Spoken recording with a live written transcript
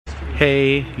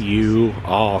Hey you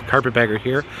all, Carpetbagger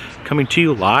here, coming to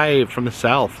you live from the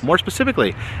south, more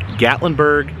specifically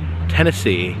Gatlinburg,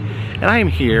 Tennessee. And I am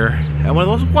here at one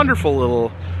of those wonderful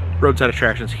little roadside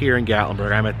attractions here in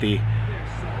Gatlinburg. I'm at the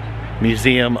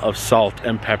Museum of Salt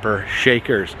and Pepper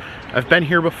Shakers. I've been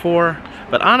here before,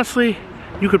 but honestly,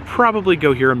 you could probably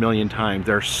go here a million times.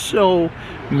 There are so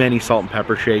many salt and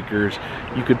pepper shakers.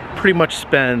 You could pretty much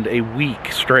spend a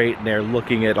week straight in there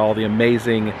looking at all the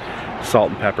amazing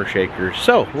salt and pepper shakers.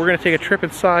 So we're gonna take a trip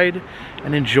inside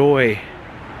and enjoy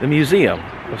the Museum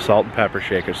of Salt and Pepper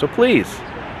Shakers. So please,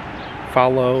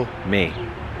 follow me.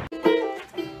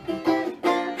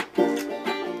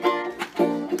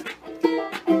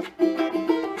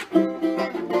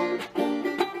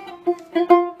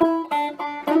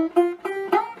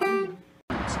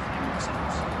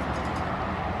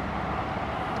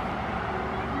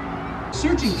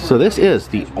 So this is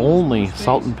the only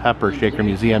salt and pepper shaker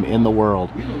museum in the world,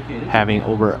 having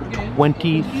over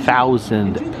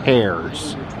 20,000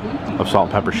 pairs of salt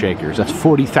and pepper shakers. That's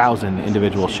 40,000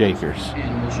 individual shakers.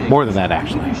 More than that,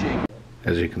 actually.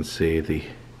 As you can see, the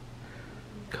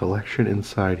collection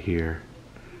inside here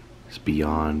is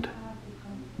beyond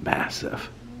massive.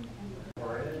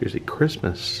 Here's the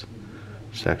Christmas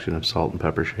section of salt and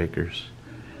pepper shakers.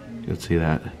 You can see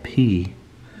that P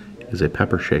is a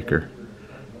pepper shaker.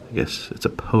 I guess it's a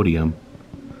podium.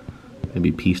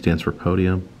 Maybe P stands for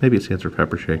podium. Maybe it stands for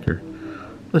pepper shaker.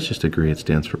 Let's just agree it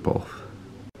stands for both.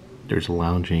 There's a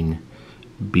lounging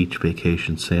beach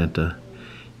vacation Santa.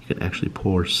 You can actually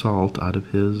pour salt out of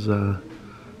his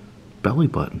belly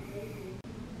button.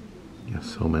 Yeah,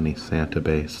 so many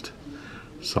Santa-based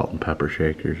salt and pepper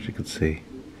shakers. You can see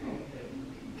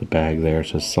the bag there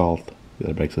says salt. The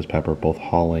other bag says pepper. Both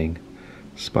hauling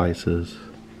spices.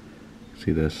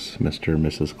 See this, Mr. and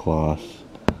Mrs. Claus,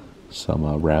 some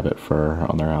rabbit fur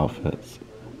on their outfits.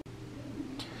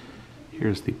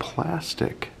 Here's the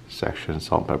plastic section of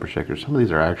salt and pepper shakers. Some of these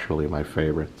are actually my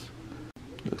favorites.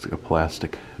 Looks like a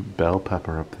plastic bell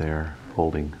pepper up there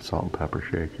holding salt and pepper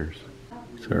shakers.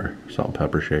 These are salt and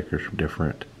pepper shakers from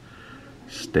different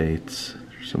states.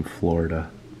 There's some Florida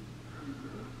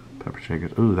pepper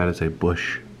shakers. Ooh, that is a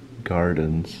Busch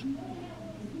Gardens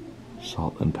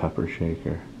salt and pepper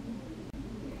shaker.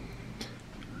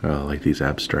 Oh, like these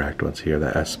abstract ones here, the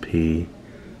SP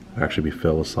will actually be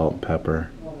filled with salt and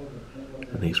pepper.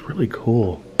 And these really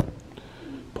cool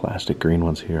plastic green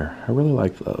ones here. I really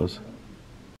like those.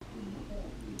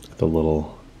 The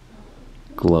little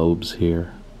globes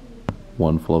here.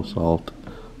 One full of salt,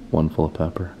 one full of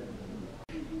pepper.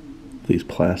 These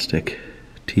plastic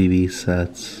TV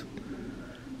sets.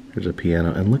 There's a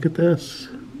piano, and look at this.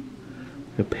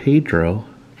 A Pedro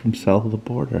from south of the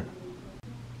border.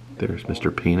 There's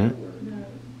Mr. Peanut,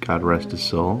 God rest his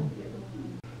soul.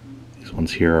 These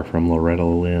ones here are from Loretta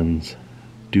Lynn's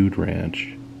Dude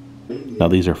Ranch. Now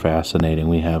these are fascinating.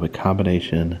 We have a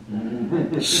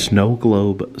combination snow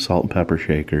globe salt and pepper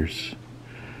shakers.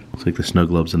 Looks like the snow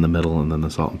globe's in the middle and then the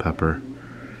salt and pepper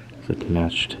is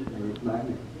attached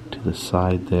to the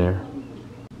side there.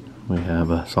 We have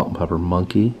a salt and pepper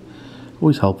monkey.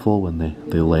 Always helpful when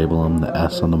they label them, the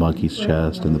S on the monkey's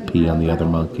chest and the P on the other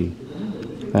monkey.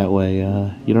 That way,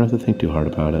 you don't have to think too hard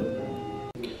about it.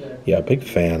 Yeah, big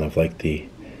fan of like the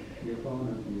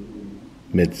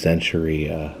mid-century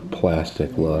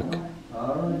plastic look.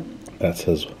 That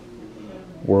says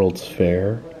World's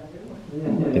Fair.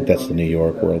 I think that's the New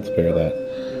York World's Fair,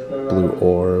 that blue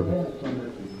orb.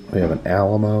 We have an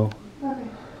Alamo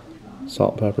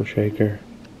salt and pepper shaker.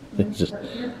 It's just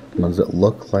ones that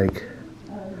look like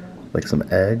some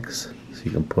eggs. So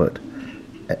you can put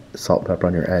salt and pepper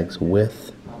on your eggs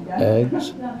with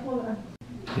eggs.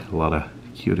 Yeah, a lot of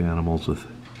cute animals with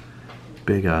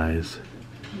big eyes.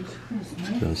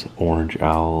 Those orange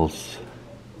owls,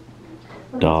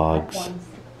 dogs.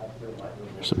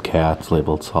 There's some cats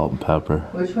labeled salt and pepper.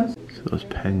 So those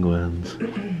penguins.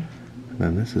 And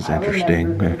then this is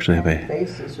interesting. We actually have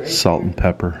a salt and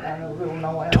pepper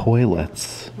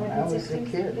toilets.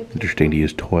 Interesting to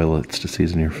use toilets to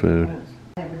season your food.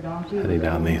 Heading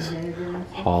down these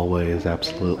hallways,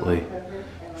 absolutely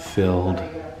filled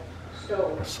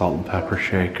with salt and pepper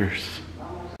shakers.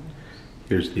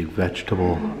 Here's the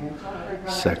vegetable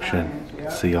section. You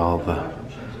can see all the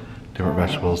different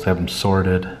vegetables. They have them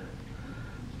sorted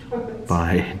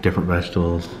by different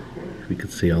vegetables. You can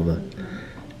see all the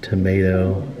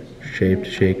tomato shaped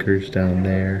shakers down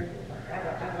there.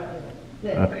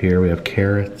 Up here we have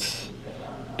carrots.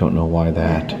 Don't know why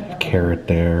that carrot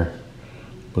there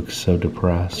looks so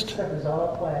depressed.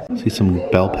 See some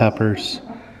bell peppers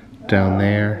down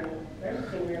there.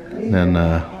 And then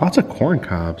lots of corn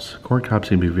cobs. Corn cobs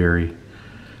seem to be very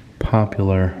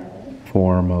popular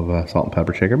form of salt and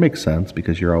pepper shaker. Makes sense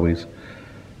because you're always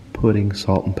putting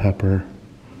salt and pepper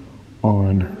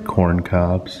on corn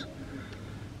cobs.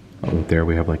 Over there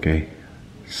we have like a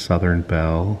Southern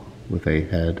belle with a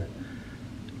head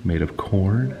made of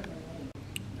corn.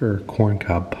 There are corn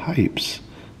cob pipes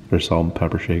for salt and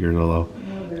pepper shakers, although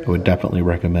I would definitely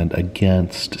recommend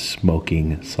against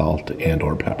smoking salt and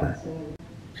or pepper.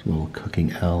 Some little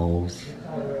cooking elves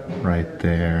right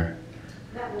there.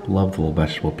 Love the little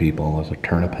vegetable people. Those are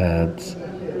turnip heads.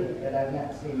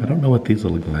 I don't know what these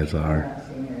little guys are.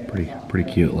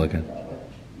 Pretty cute looking.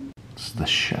 This is the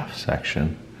chef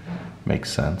section.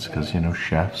 Makes sense because, you know,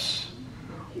 chefs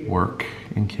work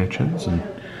in kitchens and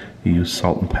you use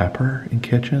salt and pepper in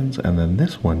kitchens. And then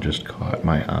this one just caught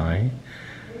my eye.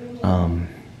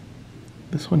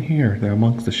 This one here, there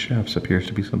amongst the chefs, appears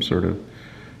to be some sort of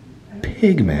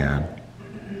pig man.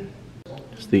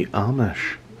 It's the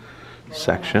Amish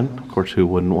section. Of course, who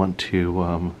wouldn't want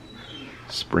to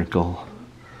sprinkle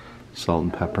salt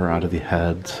and pepper out of the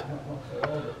heads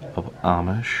of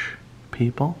Amish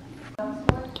people?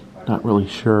 Not really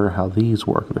sure how these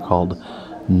work. They're called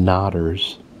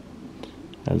knotters.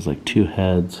 Has like two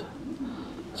heads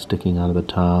sticking out of the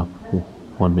top.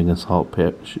 One being a salt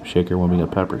shaker, one being a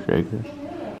pepper shaker.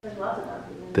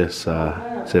 This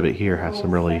exhibit here has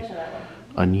some really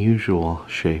unusual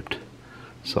shaped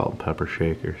salt and pepper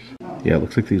shakers. Yeah, it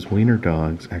looks like these wiener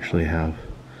dogs actually have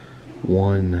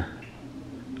one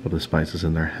of the spices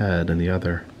in their head and the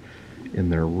other in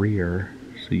their rear.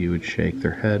 So you would shake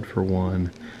their head for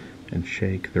one and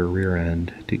shake their rear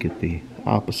end to get the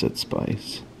opposite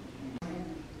spice.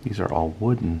 These are all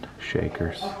wooden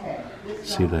shakers.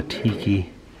 See the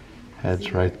tiki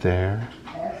heads right there.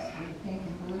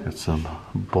 Got some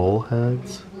bull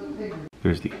heads.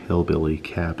 There's the hillbilly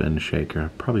cabin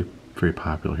shaker. Probably very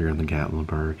popular here in the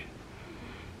Gatlinburg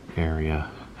area.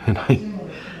 And I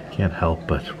can't help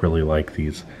but really like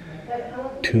these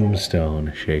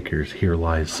tombstone shakers. Here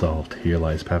lies salt, here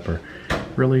lies pepper.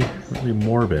 Really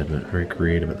morbid, but very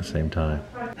creative at the same time.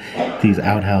 These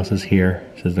outhouses here,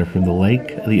 says they're from the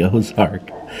lake of the Ozark.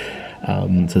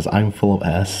 It says I'm full of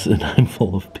S and I'm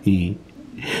full of P.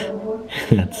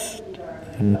 That's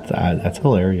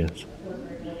hilarious.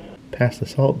 Pass the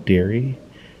salt, dearie.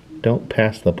 Don't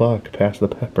pass the buck, pass the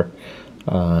pepper.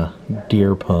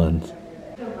 Deer puns.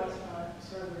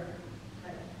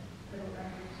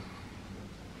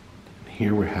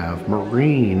 Here we have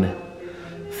marine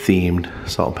themed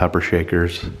salt and pepper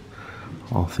shakers,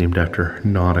 all themed after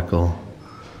nautical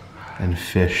and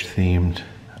fish themed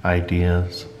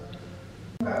ideas.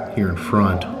 Here in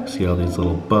front, see all these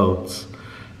little boats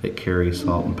that carry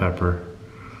salt and pepper.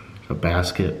 A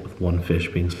basket with one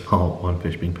fish being salt, one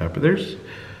fish being pepper. There's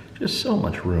just so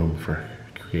much room for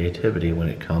creativity when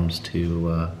it comes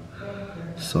to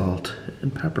salt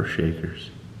and pepper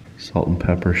shakers. Salt and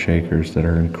pepper shakers that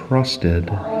are encrusted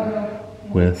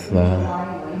with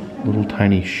little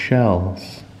tiny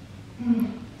shells.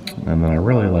 And then I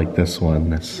really like this one,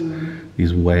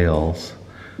 these whales.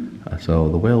 So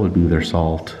the whale would be either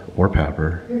salt or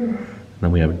pepper.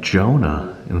 Then we have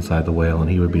Jonah inside the whale, and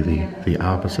he would be the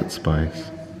opposite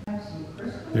spice.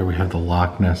 There we have the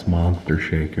Loch Ness Monster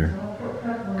shaker.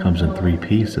 Comes in 3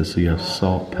 pieces, so you have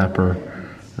salt, pepper,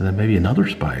 and then maybe another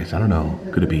spice. I don't know.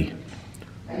 Could it be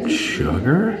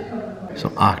sugar?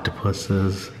 Some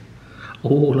octopuses. Oh,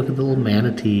 look at the little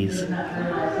manatees.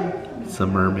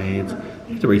 Some mermaids.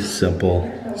 It's a very simple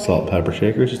salt and pepper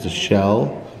shaker. It's just a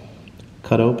shell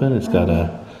cut open. It's got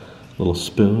a little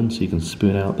spoon so you can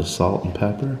spoon out the salt and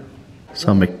pepper.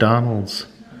 Some McDonald's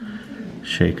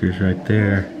shakers right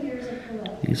there.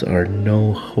 These are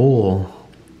no hole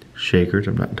shakers.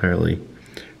 I'm not entirely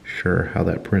sure how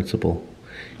that principle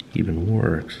even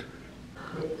works.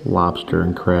 Lobster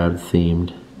and crab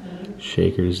themed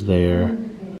shakers there.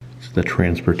 It's the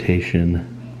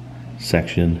transportation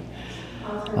section.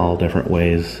 All different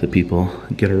ways that people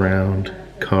get around.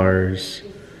 Cars,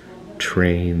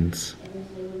 trains,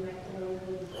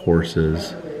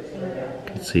 horses. You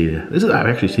can see this is, I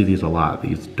actually see these a lot.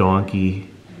 These donkey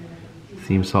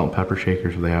themed salt and pepper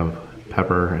shakers where they have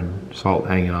pepper and salt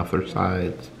hanging off their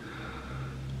sides.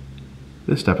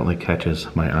 This definitely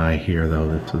catches my eye here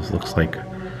though. This looks like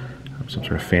some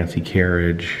sort of fancy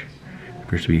carriage.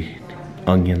 Appears to be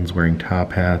onions wearing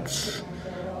top hats,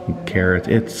 and carrots.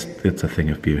 It's a thing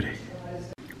of beauty.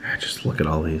 Just look at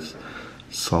all these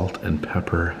salt and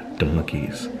pepper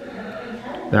donkeys.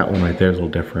 That one right there is a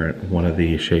little different. One of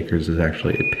the shakers is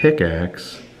actually a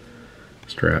pickaxe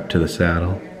strapped to the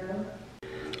saddle.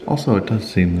 Also, it does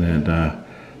seem that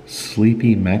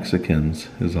Sleepy Mexicans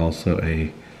is also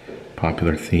a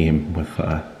popular theme with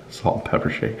salt and pepper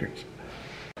shakers.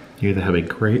 Here they have a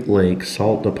Great Lake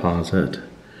salt deposit.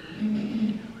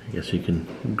 I guess you can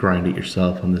grind it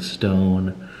yourself on the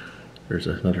stone. There's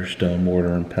another stone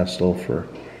mortar and pestle for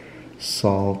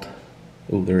salt.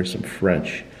 Oh, there's some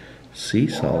French sea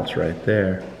salts right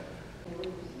there.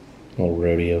 Little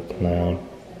rodeo clown.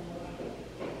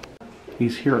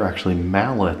 These here are actually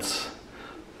mallets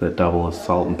that double as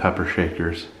salt and pepper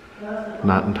shakers.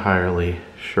 Not entirely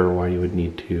sure why you would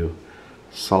need to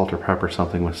salt or pepper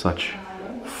something with such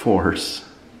force.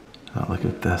 Oh, look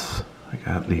at this. I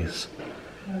got these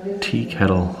tea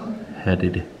kettle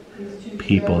headed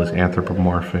people, these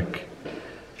anthropomorphic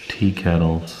tea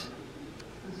kettles.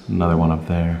 Another one up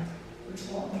there.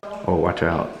 Oh, watch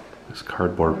out. This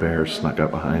cardboard bear snuck up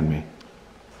behind me.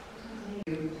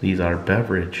 These are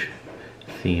beverage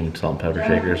themed salt and pepper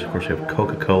shakers. Of course, you have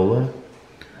Coca-Cola,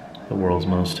 the world's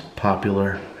most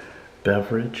popular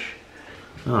beverage.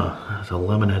 Oh, there's a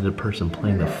lemon-headed person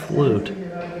playing the flute.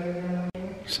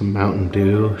 Some Mountain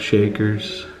Dew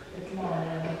shakers,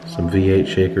 some V8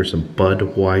 shakers, some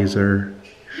Budweiser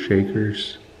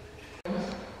shakers.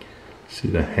 See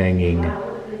the hanging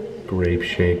grape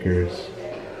shakers.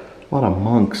 A lot of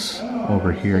monks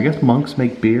over here. I guess monks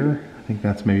make beer. I think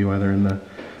that's maybe why they're in the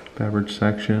beverage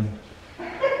section.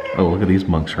 Oh, look at these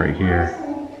monks right here.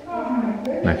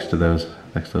 Next to those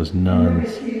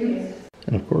nuns.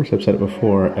 And of course, I've said it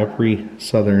before, every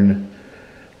southern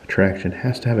attraction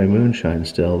has to have a moonshine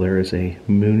still. There is a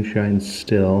moonshine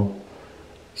still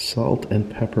salt and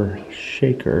pepper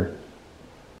shaker.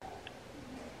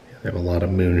 They have a lot of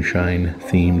moonshine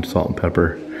themed salt and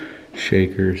pepper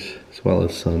shakers, as well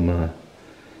as some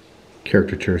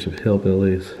caricatures of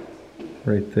hillbillies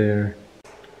right there.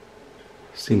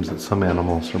 Seems that some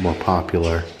animals are more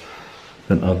popular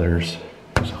than others.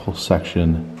 There's a whole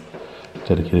section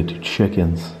dedicated to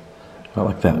chickens. I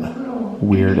like that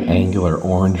weird angular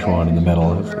orange one in the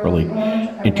middle. It's a really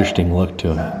interesting look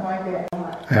to it.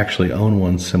 I actually own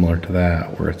one similar to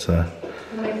that, where it's a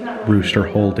rooster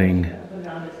holding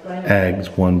eggs,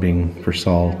 one being for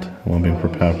salt, one being for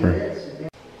pepper.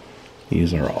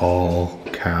 These are all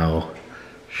cow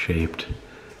shaped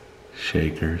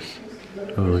shakers.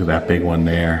 Oh, look at that big one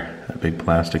there, that big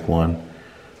plastic one.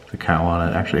 The cow on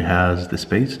it actually has the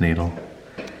Space Needle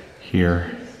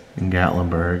here in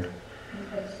Gatlinburg.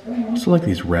 Also like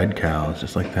these red cows,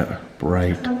 just like that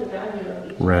bright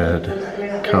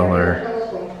red color.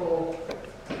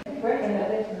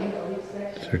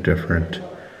 These are different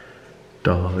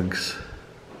dogs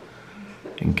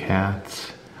and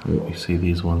cats. You see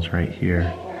these ones right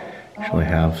here actually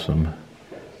have some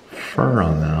fur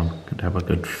on them. Could have a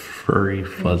good furry,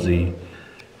 fuzzy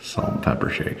salt and pepper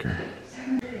shaker.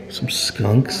 Some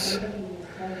skunks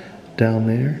down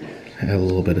there. Add a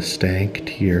little bit of stank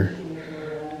to your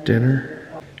dinner.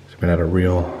 It's made out of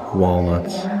real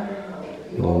walnuts.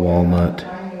 Little walnut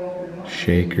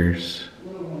shakers.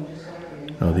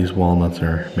 Oh, these walnuts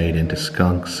are made into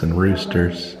skunks and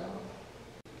roosters.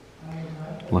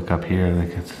 Look up here,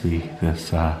 they can see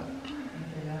this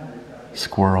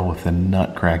squirrel with the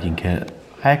nut cracking kit.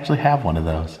 I actually have one of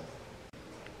those.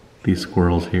 These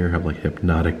squirrels here have like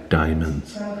hypnotic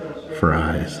diamonds for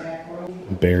eyes.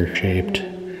 Bear-shaped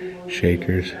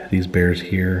shakers. These bears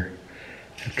here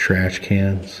have trash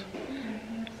cans.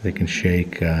 They can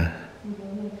shake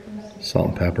salt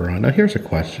and pepper on. Now here's a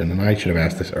question, and I should have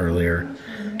asked this earlier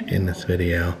in this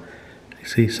video. You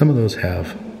see, some of those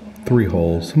have 3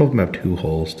 holes, some of them have 2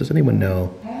 holes. Does anyone know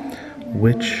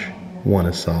which one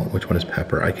is salt, which one is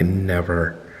pepper? I can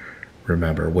never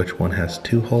remember which one has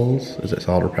 2 holes. Is it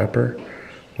salt or pepper?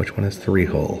 Which one has 3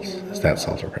 holes? Is that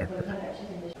salt or pepper?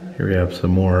 Here we have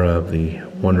some more of the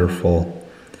wonderful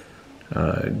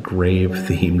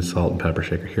grave-themed salt and pepper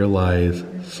shaker. Here lies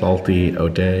Salty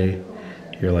O'Day.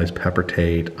 Here lies Pepper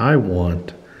Tate. I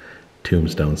want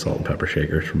Tombstone salt and pepper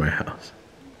shakers for my house.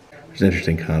 There's an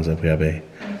interesting concept. We have a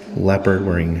leopard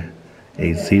wearing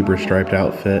a zebra striped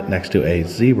outfit next to a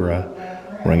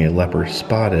zebra wearing a leopard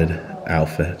spotted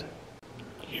outfit.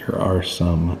 Here are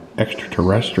some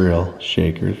extraterrestrial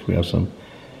shakers. We have some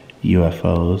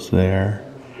UFOs there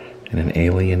and an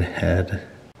alien head.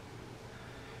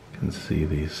 You can see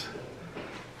these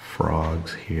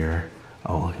frogs here.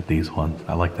 Oh, look at these ones.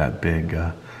 I like that big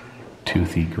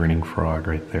toothy grinning frog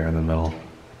right there in the middle.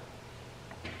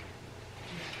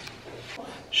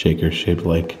 Shakers shaped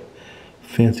like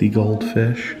fancy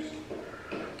goldfish.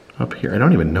 Up here, I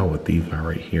don't even know what these are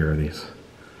right here. These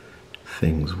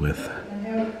things with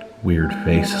weird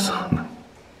faces on them.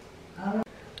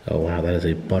 Oh wow, that is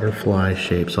a butterfly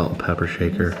shaped salt and pepper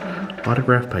shaker.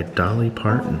 Autographed by Dolly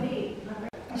Parton.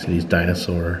 See these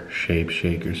dinosaur-shaped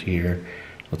shakers here.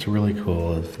 What's really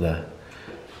cool is the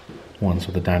ones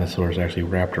with the dinosaurs actually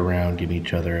wrapped around, giving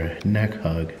each other a neck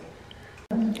hug.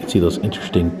 You can see those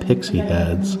interesting pixie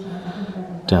heads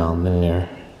down there.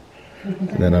 And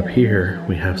then up here,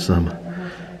 we have some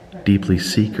deeply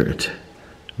secret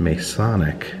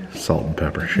Masonic salt and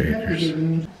pepper shakers.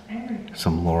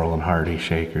 Some Laurel and Hardy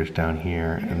shakers down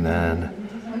here, and then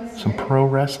some pro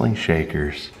wrestling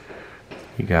shakers.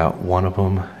 You got one of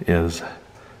them is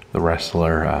the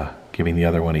wrestler giving the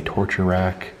other one a torture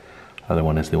rack. The other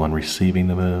one is the one receiving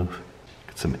the move.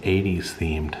 Got some 80s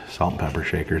themed salt and pepper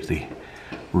shakers. The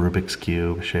Rubik's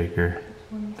Cube shaker.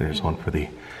 There's one for the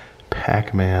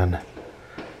Pac-Man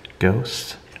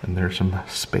Ghost, and there's some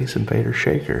Space Invader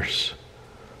shakers.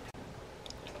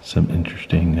 Some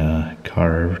interesting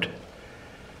carved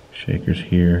shakers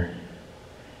here.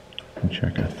 And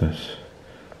check out this.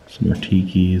 Some more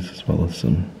tikis as well as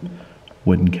some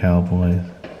wooden cowboys.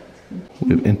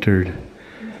 We've entered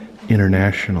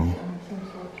international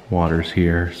waters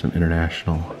here. Some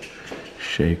international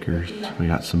shakers. We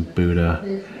got some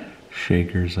Buddha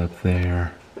shakers up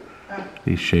there.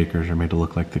 These shakers are made to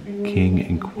look like the King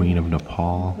and Queen of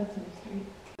Nepal.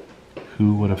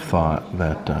 Who would have thought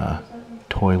that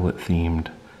toilet-themed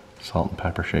salt and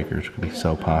pepper shakers could be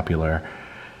so popular?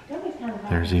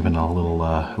 There's even a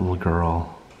little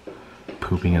girl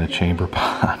pooping in a chamber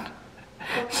pot.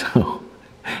 So,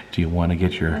 do you want to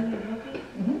get your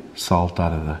salt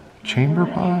out of the chamber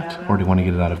pot, or do you want to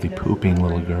get it out of the pooping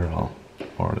little girl,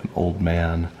 or an old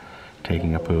man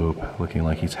taking a poop, looking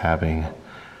like he's having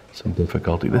some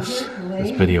difficulty? This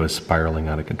video is spiraling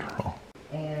out of control.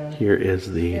 Here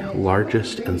is the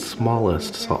largest and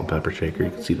smallest salt and pepper shaker.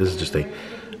 You can see this is just a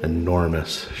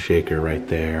enormous shaker right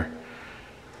there.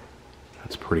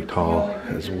 That's pretty tall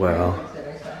as well.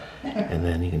 And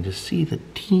then you can just see the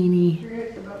teeny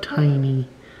tiny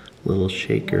little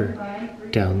shaker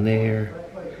down there.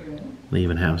 They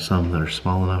even have some that are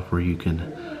small enough where you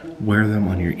can wear them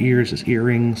on your ears as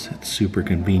earrings. It's super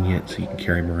convenient, so you can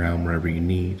carry them around wherever you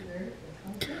need.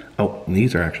 Oh, and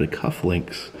these are actually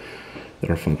cufflinks that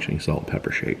are functioning salt and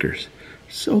pepper shakers.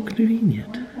 So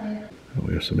convenient.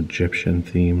 We have some Egyptian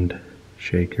themed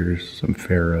shakers, some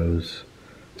pharaohs,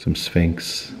 some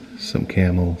sphinx, some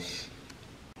camels.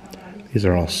 These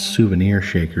are all souvenir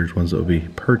shakers, ones that will be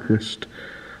purchased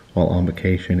while on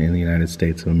vacation in the United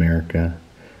States of America.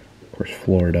 Of course,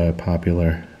 Florida, a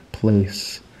popular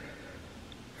place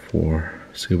for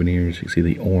souvenirs. You see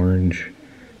the orange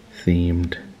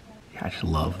themed. Yeah, I just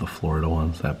love the Florida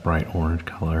ones. That bright orange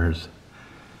color is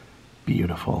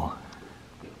beautiful.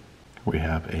 We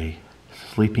have a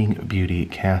Sleeping Beauty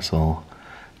Castle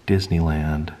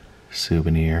Disneyland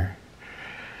souvenir,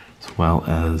 as well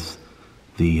as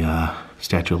the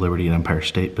Statue of Liberty and Empire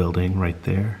State Building right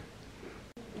there.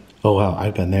 Oh wow,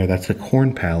 I've been there. That's the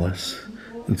Corn Palace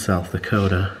in South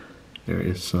Dakota. There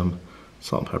is some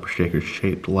salt and pepper shakers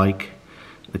shaped like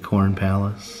the Corn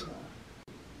Palace.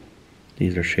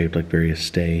 These are shaped like various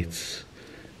states.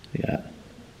 We got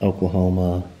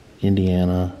Oklahoma,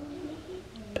 Indiana,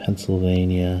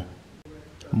 Pennsylvania.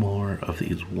 More of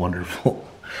these wonderful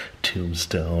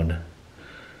tombstone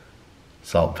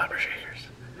salt and pepper shakers.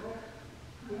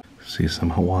 See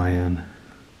some Hawaiian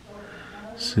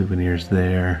souvenirs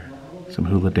there, some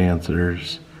hula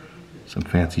dancers, some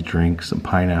fancy drinks, some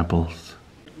pineapples.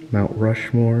 Mount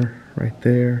Rushmore right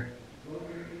there.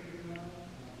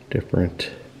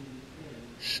 Different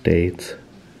states.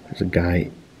 There's a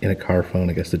guy in a car phone.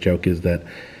 I guess the joke is that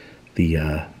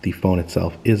the phone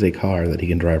itself is a car that he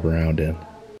can drive around in.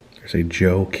 There's a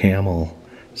Joe Camel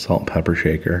salt and pepper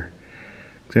shaker.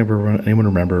 Anyone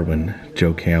remember when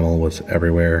Joe Camel was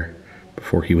everywhere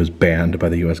before he was banned by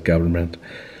the US government?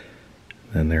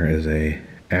 Then there is a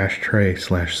ashtray /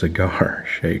 cigar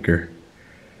shaker.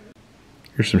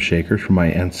 Here's some shakers from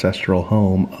my ancestral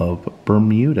home of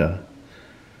Bermuda.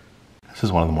 This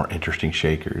is one of the more interesting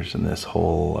shakers in this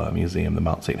whole museum, the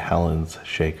Mount St. Helens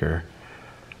shaker.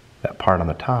 That part on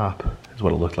the top is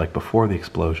what it looked like before the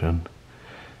explosion,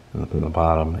 and then the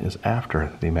bottom is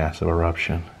after the massive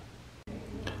eruption.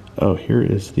 Oh, here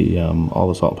is the all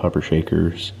the salt and pepper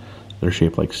shakers. They're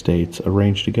shaped like states,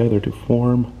 arranged together to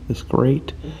form this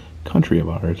great country of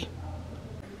ours.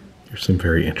 Here's some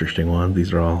very interesting ones.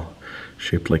 These are all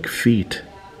shaped like feet.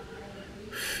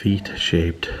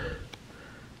 Feet-shaped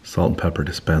salt and pepper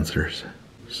dispensers.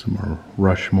 Some more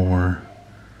Rushmore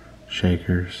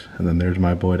shakers. And then there's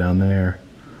my boy down there,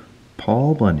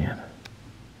 Paul Bunyan.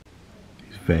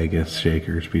 These Vegas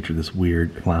shakers feature this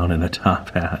weird clown in a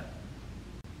top hat.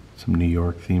 Some New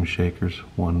York themed shakers.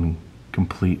 One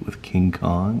complete with King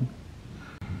Kong.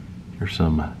 Here's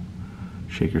some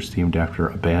shakers themed after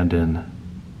abandoned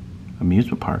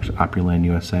amusement parks. Opryland,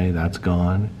 USA, that's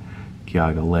gone.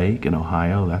 Geauga Lake in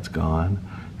Ohio, that's gone.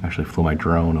 Actually flew my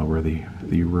drone over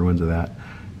the ruins of that.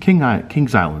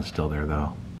 Kings Island's still there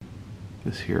though.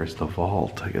 This here is the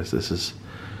vault. I guess this is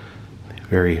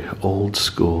very old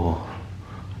school,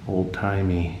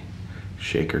 old-timey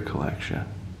shaker collection.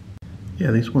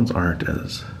 Yeah, these ones aren't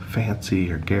as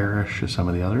fancy or garish as some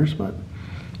of the others, but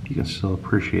you can still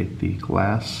appreciate the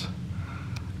glass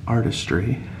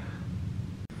artistry.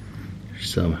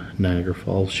 Some Niagara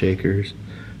Falls shakers,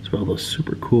 as well as those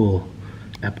super cool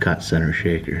Epcot Center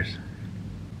shakers.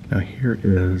 Now here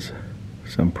is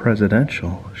some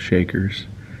presidential shakers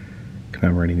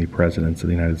commemorating the presidents of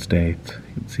the United States.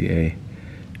 You can see a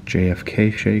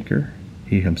JFK shaker.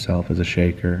 He himself is a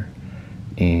shaker,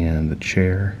 and the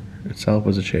chair itself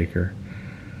was a shaker.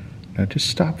 Now just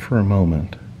stop for a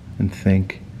moment and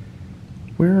think,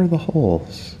 where are the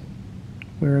holes?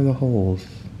 Where are the holes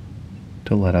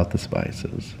to let out the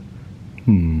spices?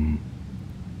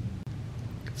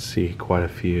 See quite a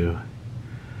few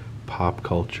pop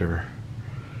culture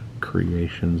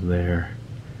creations there.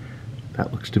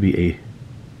 That looks to be a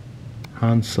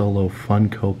Han Solo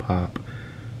Funko Pop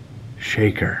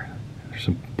shaker. There's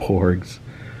some Porgs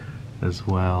as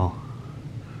well.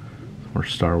 Some more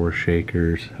Star Wars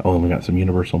shakers. Oh, and we got some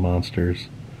Universal monsters.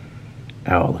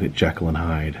 Oh, look at Jekyll and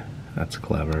Hyde. That's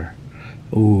clever.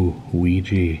 Ooh,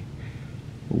 Ouija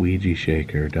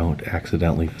shaker. Don't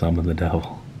accidentally summon the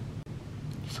devil.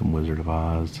 Some Wizard of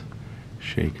Oz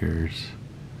shakers.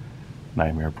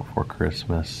 Nightmare Before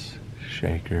Christmas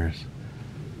shakers.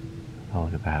 Oh,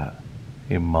 look at that.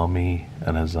 A mummy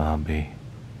and a zombie.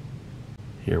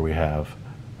 Here we have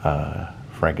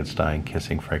Frankenstein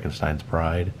kissing Frankenstein's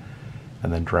bride,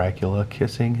 and then Dracula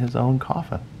kissing his own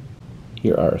coffin.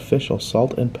 Here are official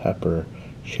Salt and Pepper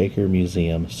Shaker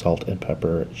Museum Salt and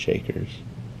Pepper shakers.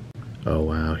 Oh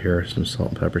wow, here are some salt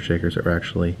and pepper shakers that were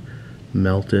actually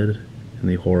melted in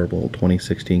the horrible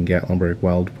 2016 Gatlinburg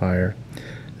wildfire.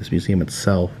 This museum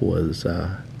itself was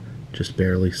just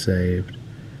barely saved.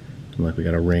 And like we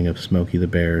got a ring of Smokey the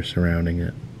Bear surrounding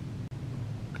it.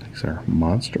 These are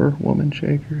Monster Woman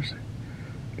shakers.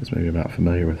 I guess maybe I'm not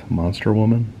familiar with Monster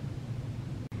Woman.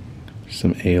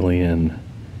 Some alien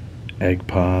egg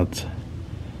pods.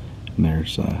 And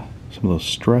there's some of those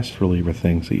stress reliever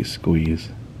things that you squeeze.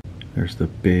 There's the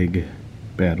big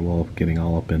bad wolf getting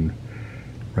all up in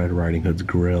Red Riding Hood's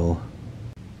grill.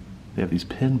 They have these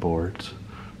pin boards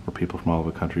where people from all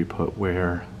over the country put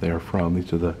where they're from.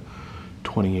 These are the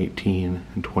 2018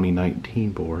 and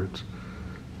 2019 boards.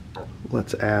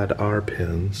 Let's add our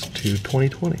pins to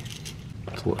 2020.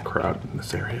 It's a little crowded in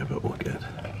this area, but we'll get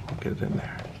it in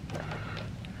there.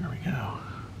 Here we go.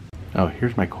 Oh,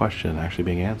 here's my question actually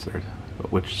being answered.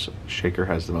 Which shaker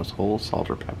has the most holes, salt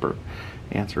or pepper?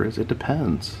 Answer is, it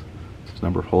depends. The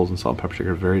number of holes in salt and pepper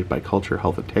shakers varies by culture,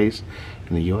 health, and taste.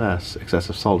 In the U.S.,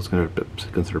 excessive salt is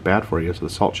considered bad for you, so the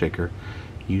salt shaker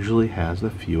usually has the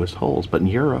fewest holes. But in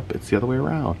Europe, it's the other way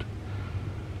around.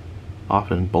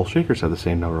 Often, both shakers have the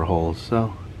same number of holes,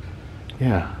 so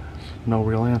yeah, no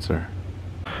real answer.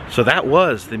 So that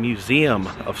was the Museum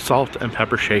of Salt and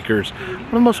Pepper Shakers, one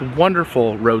of the most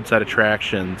wonderful roadside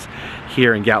attractions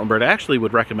here in Gatlinburg. I actually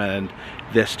would recommend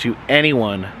this to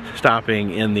anyone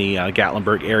stopping in the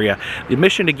Gatlinburg area. The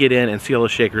admission to get in and see all the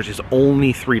shakers is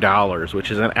only $3,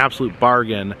 which is an absolute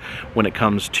bargain when it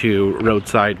comes to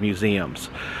roadside museums.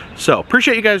 So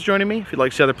appreciate you guys joining me. If you'd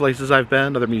like to see other places I've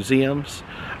been, other museums,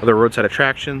 other roadside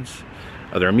attractions,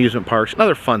 other amusement parks, and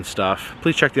other fun stuff,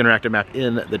 please check the interactive map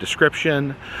in the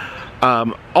description.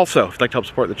 Also, if you'd like to help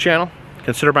support the channel,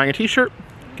 consider buying a t-shirt,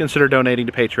 consider donating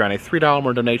to Patreon. A $3 or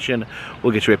more donation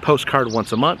will get you a postcard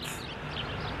once a month.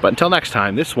 But until next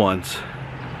time, this one's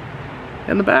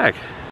in the bag.